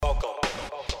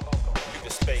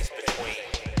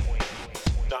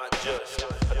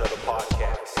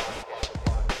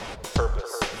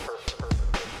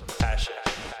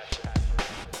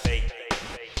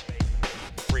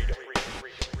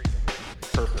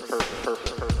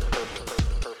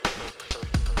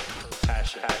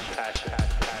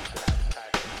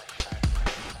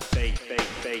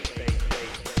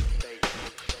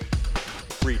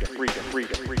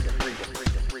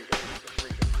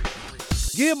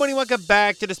Good morning, welcome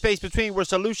back to the space between where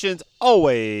solutions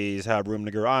always have room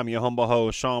to grow. I'm your humble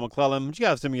host, Sean McClellan. Would you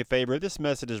guys do me a favor? If this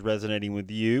message is resonating with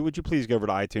you, would you please go over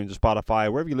to iTunes or Spotify,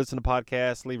 wherever you listen to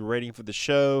podcasts, leave a rating for the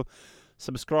show,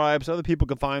 subscribe so other people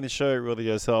can find the show. It really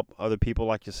does help other people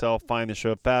like yourself find the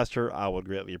show faster. I would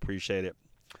greatly appreciate it.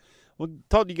 We'll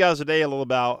talk to you guys today a little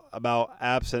about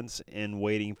absence and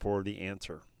waiting for the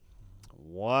answer.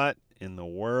 What in the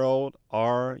world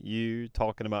are you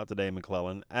talking about today,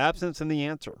 McClellan? Absence and the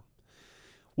answer.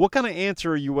 What kind of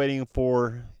answer are you waiting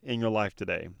for in your life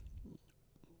today?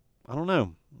 I don't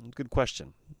know. Good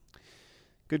question.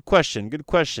 Good question.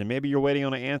 Maybe you're waiting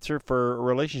on an answer for a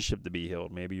relationship to be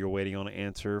healed. Maybe you're waiting on an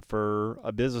answer for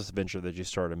a business venture that you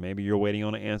started. Maybe you're waiting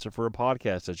on an answer for a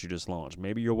podcast that you just launched.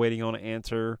 Maybe you're waiting on an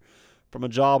answer from a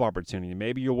job opportunity.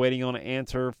 Maybe you're waiting on an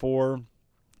answer for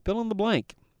fill in the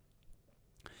blank.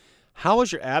 How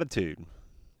is your attitude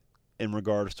in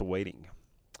regards to waiting?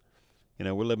 You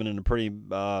know, we're living in a pretty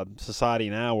society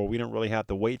now where we don't really have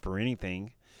to wait for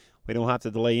anything. We don't have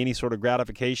to delay any sort of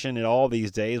gratification at all these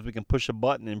days. We can push a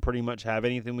button and pretty much have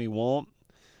anything we want.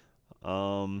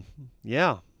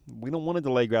 Yeah, we don't want to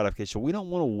delay gratification. We don't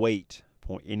want to wait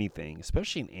for anything,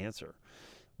 especially an answer.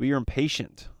 We are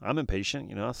impatient. I'm impatient.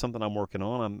 You know, that's something I'm working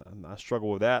on. I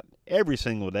struggle with that every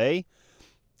single day.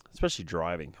 Especially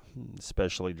driving.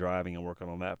 I'm working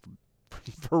on that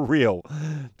for real.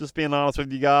 Just being honest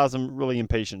with you guys, I'm a really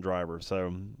impatient driver. But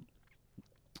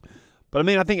I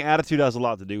mean, I think attitude has a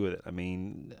lot to do with it. I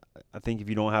mean, I think if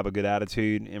you don't have a good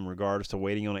attitude in regards to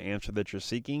waiting on an answer that you're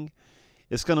seeking,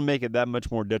 it's going to make it that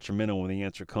much more detrimental when the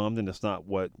answer comes and it's not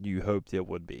what you hoped it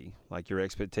would be. Like your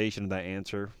expectation of that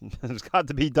answer has got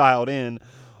to be dialed in,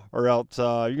 or else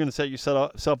you're going to set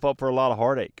yourself up for a lot of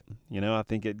heartache. You know, I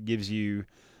think it gives you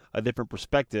a different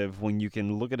perspective when you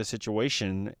can look at a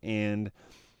situation and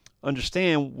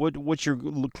understand what you're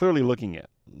clearly looking at.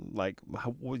 Like,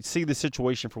 see the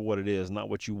situation for what it is, not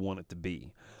what you want it to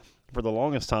be. For the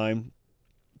longest time,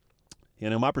 you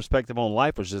know, my perspective on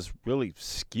life was just really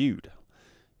skewed.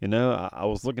 You know, I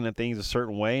was looking at things a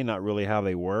certain way, not really how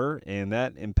they were, and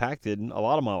that impacted a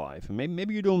lot of my life. And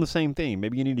maybe you're doing the same thing.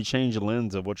 Maybe you need to change the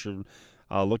lens of what you're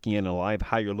looking at in life,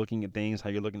 how you're looking at things, how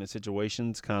you're looking at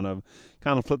situations, kind of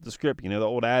flip the script. You know, the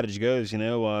old adage goes, you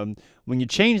know, when you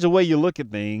change the way you look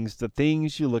at things, the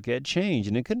things you look at change.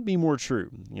 And it couldn't be more true.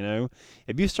 You know,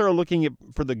 if you start looking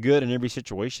for the good in every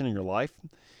situation in your life,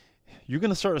 you're going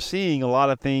to start seeing a lot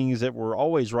of things that were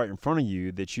always right in front of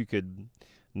you that you could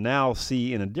now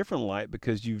see in a different light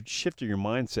because you've shifted your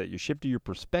mindset, you shifted your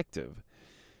perspective.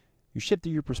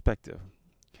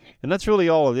 And that's really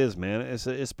all it is, man.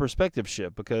 It's perspective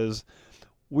shift, because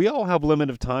we all have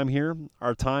limited time here.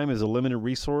 Our time is a limited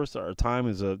resource. Our time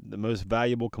is the most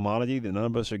valuable commodity that none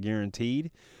of us are guaranteed.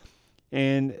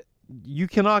 And you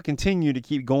cannot continue to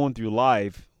keep going through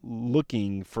life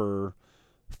looking for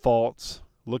faults,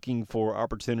 looking for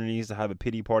opportunities to have a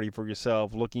pity party for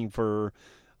yourself, looking for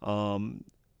a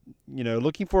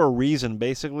reason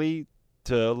basically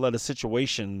to let a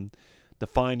situation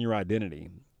define your identity.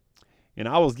 And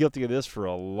I was guilty of this for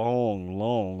a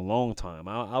long time.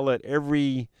 I let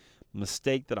every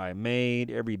mistake that I made,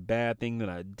 every bad thing that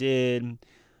I did,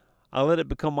 I let it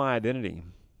become my identity.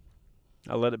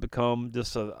 I let it become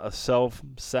just a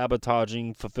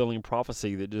self-sabotaging, fulfilling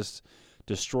prophecy that just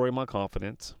destroyed my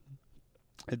confidence.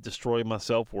 It destroyed my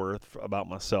self-worth about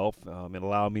myself. It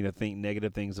allowed me to think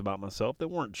negative things about myself that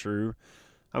weren't true.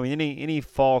 I mean, any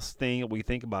false thing that we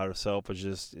think about ourselves is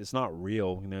just, it's not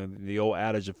real. You know, the old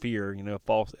adage of fear, you know,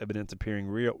 false evidence appearing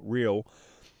real.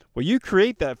 Well, you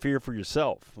create that fear for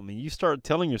yourself. I mean, you start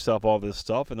telling yourself all this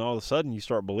stuff, and all of a sudden you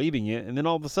start believing it, and then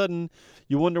all of a sudden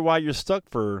you wonder why you're stuck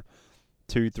for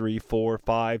 2, 3, 4,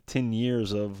 5, 10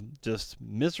 years of just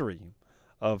misery,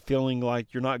 of feeling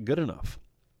like you're not good enough.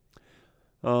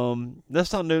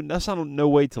 That's not no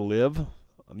way to live.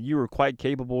 You are quite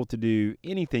capable to do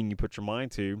anything you put your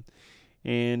mind to,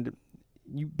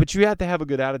 but you have to have a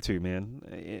good attitude, man.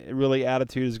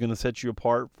 Attitude is going to set you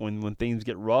apart when things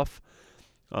get rough.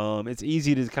 It's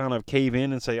easy to kind of cave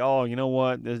in and say, "Oh, you know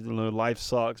what? Life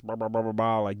sucks." Blah blah blah blah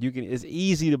blah. Like it's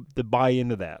easy to buy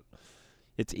into that.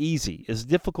 It's easy. It's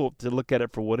difficult to look at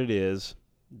it for what it is.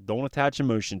 Don't attach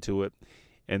emotion to it,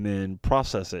 and then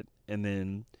process it, and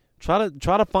then try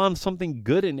to find something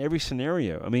good in every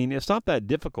scenario. I mean, it's not that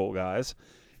difficult, guys.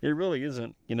 It really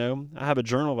isn't. You know, I have a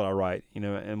journal that I write, you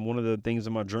know, and one of the things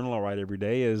in my journal I write every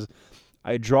day is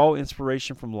I draw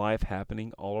inspiration from life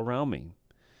happening all around me.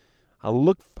 I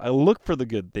look for the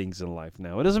good things in life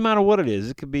now. It doesn't matter what it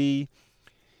is. It could be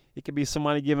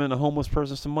somebody giving a homeless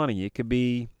person some money. It could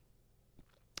be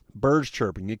birds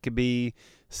chirping. It could be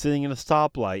sitting in a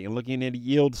stoplight and looking at a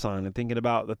yield sign and thinking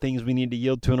about the things we need to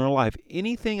yield to in our life.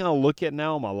 Anything I look at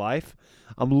now in my life,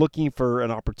 I'm looking for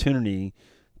an opportunity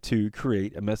to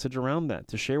create a message around that,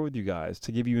 to share with you guys,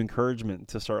 to give you encouragement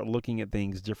to start looking at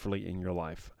things differently in your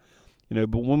life.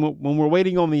 But when we're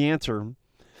waiting on the answer,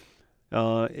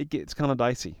 it gets kind of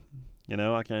dicey.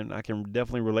 I can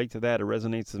definitely relate to that. It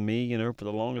resonates with me. For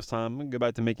the longest time, I'm going to go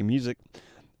back to making music.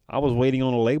 I was waiting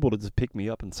on a label to just pick me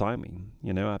up and sign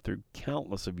me. After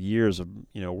countless of years of,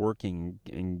 working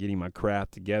and getting my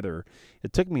craft together,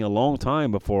 it took me a long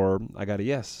time before I got a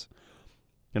yes.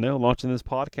 Launching this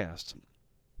podcast,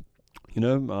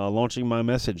 launching my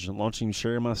message,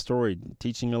 sharing my story,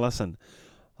 teaching a lesson.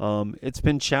 It's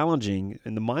been challenging,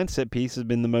 and the mindset piece has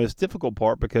been the most difficult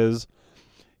part because,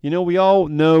 we all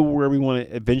know where we want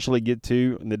to eventually get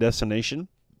to in the destination.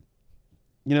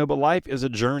 But life is a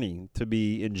journey to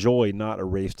be enjoyed, not a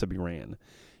race to be ran.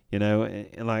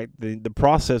 And like the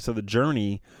process of the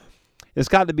journey, it's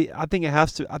got to be. I think it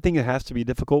has to be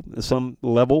difficult at some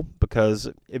level, because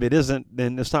if it isn't,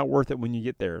 then it's not worth it when you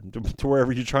get there to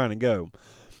wherever you're trying to go.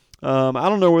 I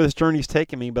don't know where this journey's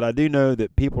taking me, but I do know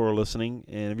that people are listening.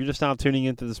 And if you're just now tuning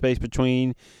into the Space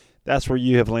Between, that's where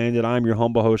you have landed. I'm your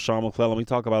humble host, Sean McClellan. We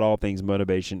talk about all things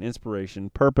motivation, inspiration,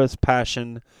 purpose,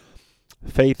 passion,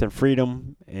 faith, and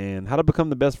freedom, and how to become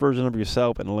the best version of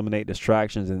yourself and eliminate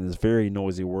distractions in this very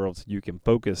noisy world so you can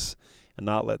focus and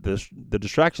not let the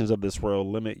distractions of this world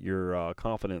limit your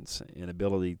confidence and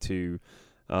ability to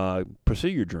pursue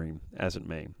your dream as it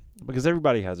may. Because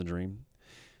everybody has a dream.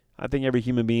 I think every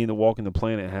human being that walks the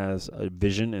planet has a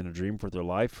vision and a dream for their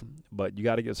life, but you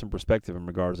got to get some perspective in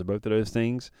regards to both of those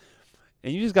things,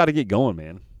 and you just got to get going,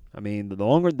 man. I mean, the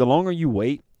longer you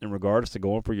wait in regards to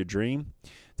going for your dream,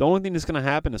 the only thing that's going to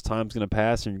happen is time's going to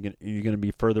pass, and you're going to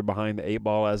be further behind the 8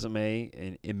 ball as it may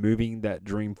in moving that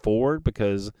dream forward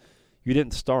because you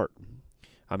didn't start.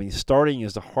 I mean, starting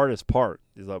is the hardest part,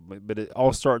 but it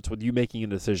all starts with you making a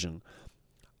decision.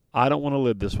 I don't want to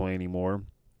live this way anymore.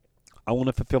 I want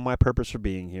to fulfill my purpose for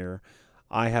being here.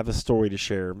 I have a story to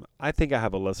share. I think I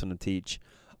have a lesson to teach.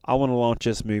 I want to launch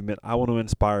this movement. I want to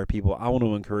inspire people. I want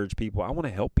to encourage people. I want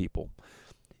to help people.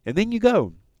 And then you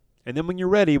go. And then when you're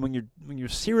ready, when you're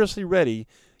seriously ready,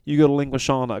 you go to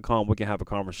linkwithsean.com. We can have a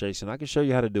conversation. I can show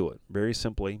you how to do it very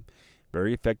simply,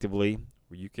 very effectively,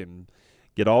 where you can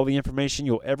get all the information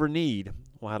you'll ever need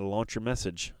on how to launch your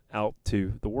message out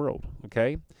to the world.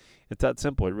 Okay? It's that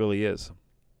simple. It really is.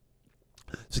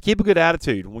 So keep a good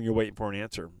attitude when you're waiting for an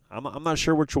answer. I'm not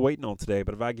sure what you're waiting on today,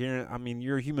 but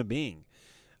you're a human being.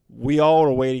 We all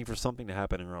are waiting for something to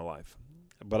happen in our life.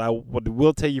 But I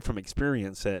will tell you from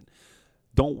experience that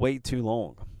don't wait too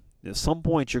long. At some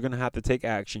point, you're going to have to take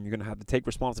action. You're going to have to take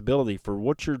responsibility for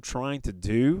what you're trying to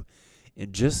do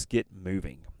and just get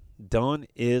moving. Done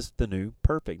is the new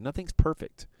perfect. Nothing's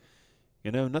perfect.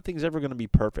 Nothing's ever going to be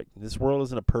perfect. This world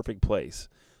isn't a perfect place.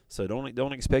 So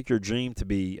don't expect your dream to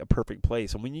be a perfect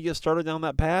place. And when you get started down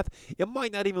that path, it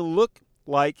might not even look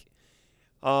like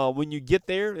when you get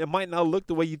there, it might not look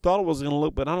the way you thought it was going to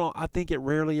look. But I think it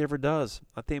rarely ever does.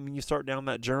 I think when you start down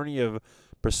that journey of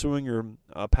pursuing your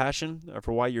passion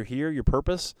for why you're here, your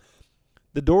purpose,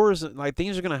 the doors,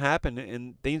 things are going to happen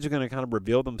and things are going to kind of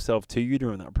reveal themselves to you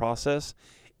during that process.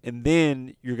 And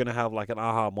then you're going to have an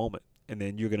aha moment. And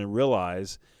then you're going to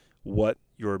realize what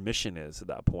your mission is at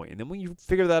that point. And then when you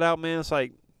figure that out, man, it's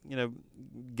like,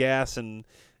 gas and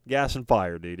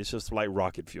fire, dude. It's just like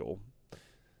rocket fuel.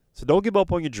 So don't give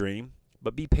up on your dream,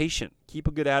 but be patient. Keep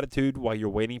a good attitude while you're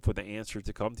waiting for the answer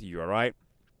to come to you, all right?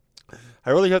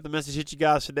 I really hope the message hit you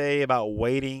guys today about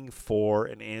waiting for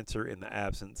an answer in the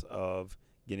absence of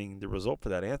getting the result for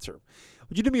that answer.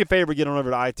 Would you do me a favor, get on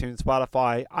over to iTunes,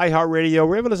 Spotify, iHeartRadio,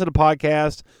 wherever you listen to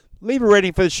podcasts. Leave a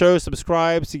rating for the show,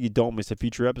 subscribe so you don't miss a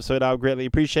future episode. I would greatly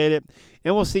appreciate it.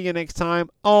 And we'll see you next time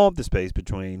on The Space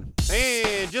Between.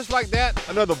 And just like that,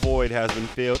 another void has been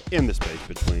filled in The Space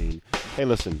Between. Hey,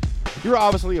 listen, you're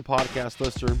obviously a podcast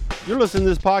listener. You're listening to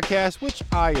this podcast, which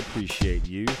I appreciate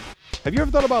you. Have you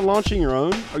ever thought about launching your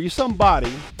own? Are you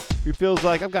somebody who feels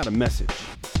like I've got a message,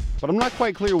 but I'm not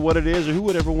quite clear what it is or who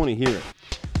would ever want to hear it?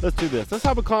 Let's do this. Let's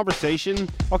have a conversation.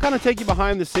 I'll kind of take you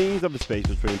behind the scenes of the Space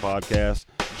Between podcast,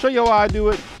 show you how I do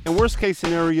it, and worst case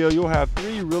scenario, you'll have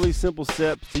 3 really simple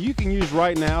steps that you can use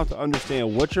right now to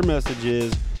understand what your message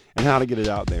is and how to get it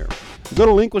out there. Go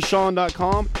to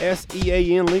linkwithsean.com,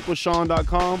 SEAN,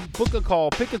 linkwithsean.com, book a call,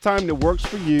 pick a time that works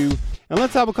for you, and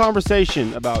let's have a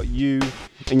conversation about you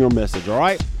and your message, all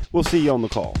right? We'll see you on the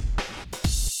call.